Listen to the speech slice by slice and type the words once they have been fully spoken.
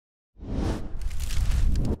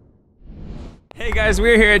Hey guys,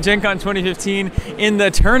 we're here at GenCon 2015 in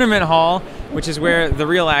the tournament hall, which is where the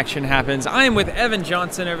real action happens. I am with Evan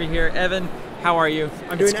Johnson over here. Evan, how are you?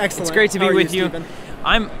 I'm doing excellent. It's great to be with you. Stephen?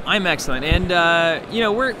 I'm excellent, and you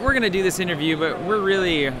know we're gonna do this interview, but we're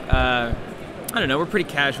really I don't know, we're pretty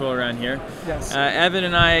casual around here. Yes. Evan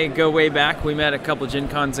and I go way back. We met a couple Gen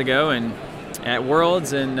Cons ago and at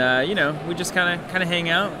Worlds, and you know, we just kind of hang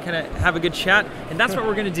out, kind of have a good chat, and that's what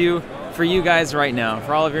we're gonna do for you guys right now,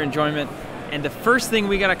 for all of your enjoyment. And the first thing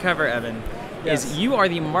we gotta cover, Evan, is you are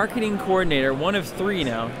the marketing coordinator, one of 3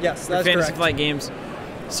 now. Yes, for that's Fantasy correct. Flight Games.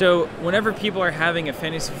 So whenever people are having a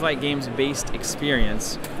Fantasy Flight Games based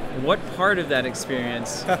experience, what part of that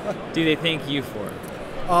experience do they thank you for?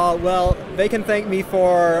 Well, they can thank me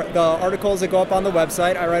for the articles that go up on the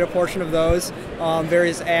website. I write a portion of those.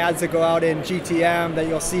 Various ads that go out in GTM that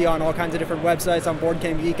you'll see on all kinds of different websites, on Board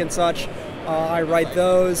Game Geek and such. I write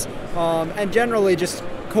those. And generally just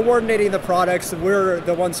coordinating the products. We're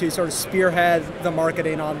the ones who sort of spearhead the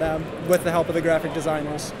marketing on them with the help of the graphic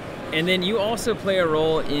designers. And then you also play a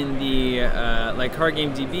role in the like Card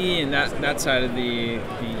Game DB and that side of the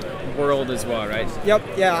world as well, right? Yep,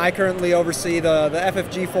 yeah, I currently oversee the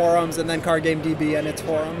FFG forums and then Card Game DB and its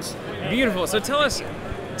forums. Beautiful. So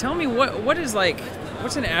tell me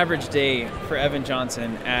what's an average day for Evan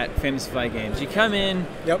Johnson at Fantasy Flight Games? You come in,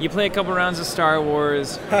 you play a couple rounds of Star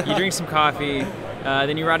Wars, you drink some coffee,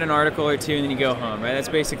 then you write an article or 2, and then you go home, right? That's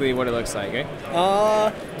basically what it looks like,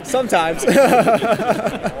 right? Sometimes. No,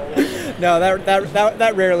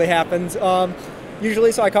 that rarely happens.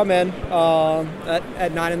 Usually, so I come in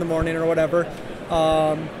at 9 in the morning or whatever,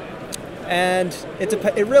 and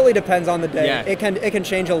it really depends on the day. Yeah. It can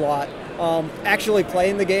change a lot. Actually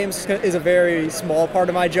playing the games is a very small part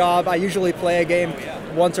of my job. I usually play a game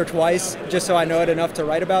once or twice just so I know it enough to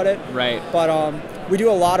write about it. Right. But we do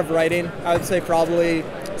a lot of writing. I would say probably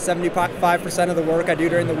 75% of the work I do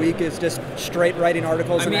during the week is just straight writing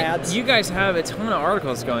articles and ads. You guys have a ton of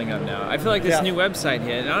articles going up now. I feel like this new website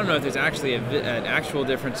hit, and I don't know if there's actually an actual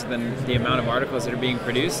difference than the amount of articles that are being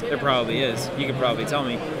produced. There probably is. You could probably tell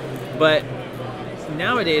me. But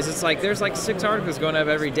nowadays, it's like there's like 6 articles going up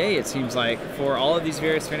every day, it seems like, for all of these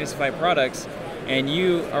various Fantasy Flight products, and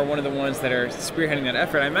you are one of the ones that are spearheading that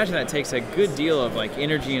effort. I imagine that takes a good deal of like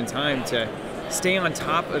energy and time to stay on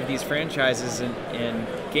top of these franchises and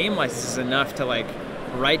game licenses enough to like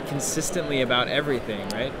write consistently about everything,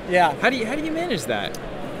 right? Yeah. How do you manage that?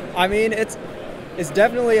 I mean, it's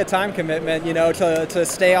definitely a time commitment, you know, to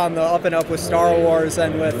stay on the up and up with Star Wars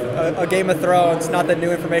and with a Game of Thrones. Not that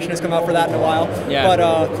new information has come out for that in a while, but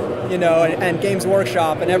you know, and Games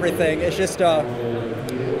Workshop and everything. It's just,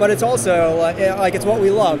 but it's also like it's what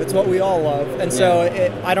we love. It's what we all love, and so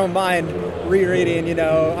I don't mind rereading. You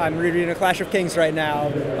know, I'm rereading A Clash of Kings right now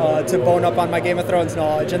to bone up on my Game of Thrones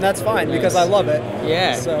knowledge, and that's fine because I love it.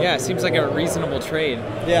 Yeah, so. Yeah, it seems like a reasonable trade.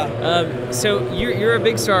 Yeah. So you're a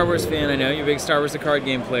big Star Wars fan, I know. You're a big Star Wars the card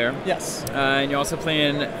game player. Yes. And you're also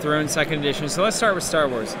playing Thrones 2nd Edition. So let's start with Star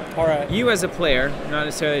Wars. All right. You as a player, not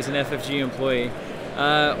necessarily as an FFG employee,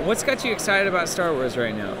 what's got you excited about Star Wars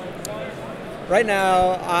right now? Right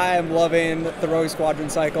now, I am loving the Rogue Squadron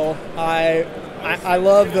cycle. I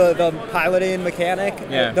love the piloting mechanic,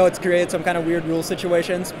 though it's created some kind of weird rule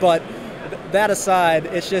situations. But that aside,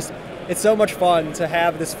 it's so much fun to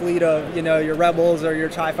have this fleet of, you know, your rebels or your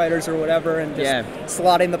TIE fighters or whatever, and just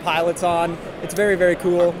slotting the pilots on. It's very, very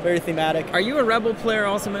cool, very thematic. Are you a rebel player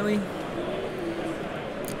ultimately?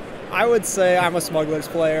 I would say I'm a smugglers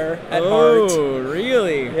player at heart. Oh,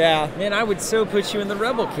 really? Yeah. Man, I would so put you in the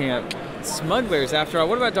rebel camp. Smugglers, after all.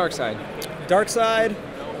 What about Dark Side? Dark Side?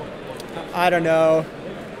 I don't know.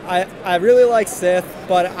 I really like Sith,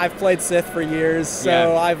 but I've played Sith for years,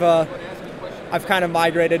 so I've kind of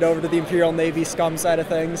migrated over to the Imperial Navy scum side of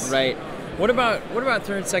things. Right. What about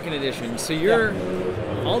Thrones 2nd Edition? So you're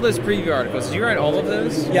all those preview articles. Did you write all of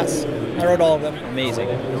those? Yes, I wrote all of them. Amazing.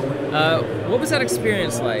 What was that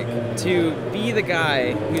experience like to be the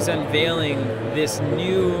guy who's unveiling this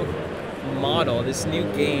new model, this new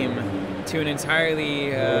game, to an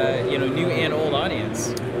entirely new and old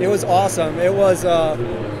audience? It was awesome. It was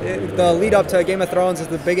the lead up to Game of Thrones is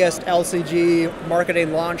the biggest LCG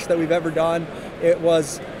marketing launch that we've ever done. It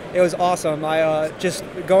was awesome. I just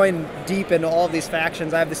going deep into all of these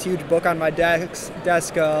factions. I have this huge book on my desk,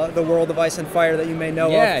 The World of Ice and Fire, that you may know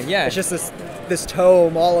of. Yeah. It's just this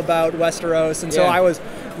tome all about Westeros, and so I was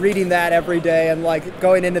reading that every day and like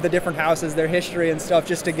going into the different houses, their history and stuff,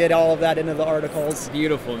 just to get all of that into the articles.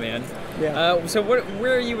 Beautiful, man. Yeah. So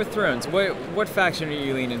where are you with Thrones? What faction are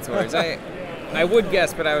you leaning towards? I would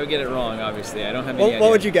guess, but I would get it wrong, obviously. I don't have any idea.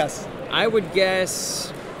 What would you guess? I would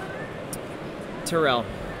guess Tyrell.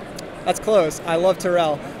 That's close. I love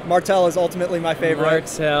Terrell. Martell is ultimately my favorite.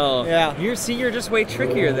 Martell. Yeah. You're just way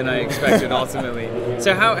trickier than I expected, ultimately.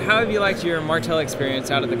 So how have you liked your Martell experience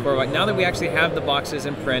out at the core? Now that we actually have the boxes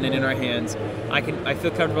in print and in our hands, I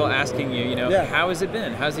feel comfortable asking you, how has it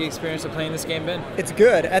been? How's the experience of playing this game been? It's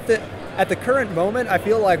good. At the current moment, I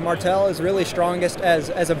feel like Martell is really strongest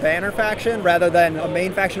as a banner faction rather than a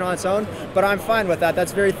main faction on its own, but I'm fine with that.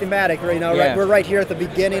 That's very thematic. Right, we're right here at the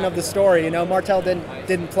beginning of the story. Martell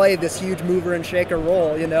didn't play this huge mover and shaker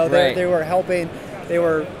role. They were helping. They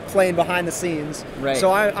were playing behind the scenes. Right.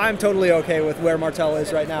 So I'm totally okay with where Martell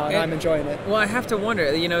is right now, and I'm enjoying it. Well, I have to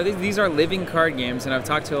wonder, these are living card games, and I've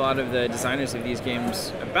talked to a lot of the designers of these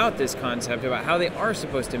games about this concept, about how they are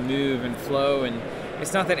supposed to move and flow, and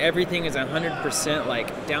it's not that everything is 100%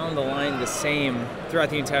 like down the line the same throughout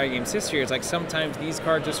the entire game's history. It's like sometimes these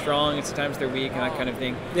cards are strong and sometimes they're weak and that kind of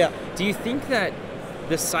thing. Yeah. Do you think that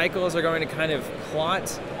the cycles are going to kind of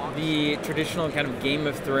plot the traditional kind of Game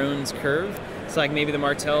of Thrones curve? It's like maybe the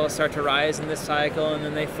Martell start to rise in this cycle and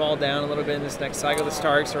then they fall down a little bit in this next cycle. The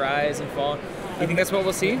Starks rise and fall. You think that's what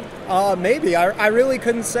we'll see? Maybe. I really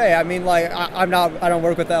couldn't say. I mean, like I don't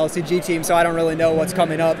work with the LCG team, so I don't really know what's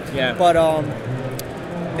coming up. Yeah. But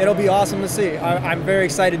it'll be awesome to see. I'm very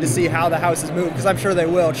excited to see how the houses move, because I'm sure they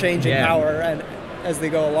will change in power and as they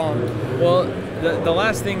go along. Well, the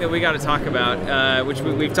last thing that we got to talk about, which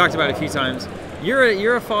we've talked about a few times,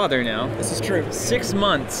 you're a father now. This is true. 6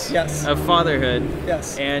 months yes. of fatherhood.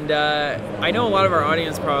 Yes. And I know a lot of our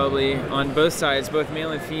audience probably on both sides, both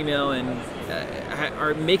male and female, and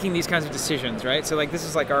are making these kinds of decisions, right? So like this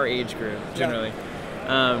is like our age group generally.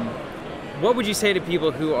 Yeah. What would you say to people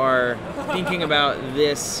who are thinking about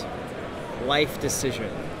this life decision?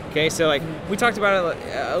 Okay, so like we talked about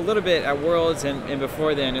it a little bit at Worlds and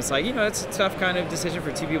before then. It's like, it's a tough kind of decision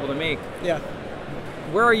for two people to make. Yeah.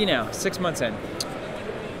 Where are you now, 6 months in?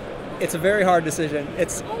 It's a very hard decision.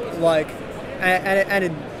 It's like,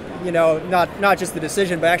 not just the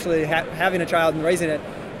decision, but actually having a child and raising it,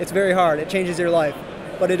 it's very hard. It changes your life,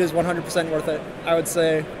 but it is 100% worth it. I would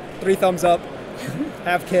say 3 thumbs up.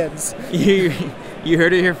 Have kids. You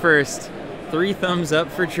heard it here first. 3 thumbs up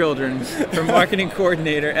for children from marketing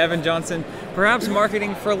coordinator Evan Johnson. Perhaps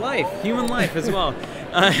marketing for life, human life as well.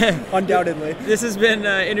 Undoubtedly. This has been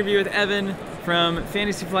an interview with Evan from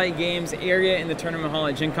Fantasy Flight Games area in the Tournament Hall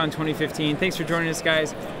at GenCon 2015. Thanks for joining us,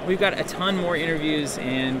 guys. We've got a ton more interviews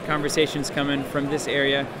and conversations coming from this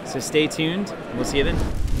area, so stay tuned. We'll see you then.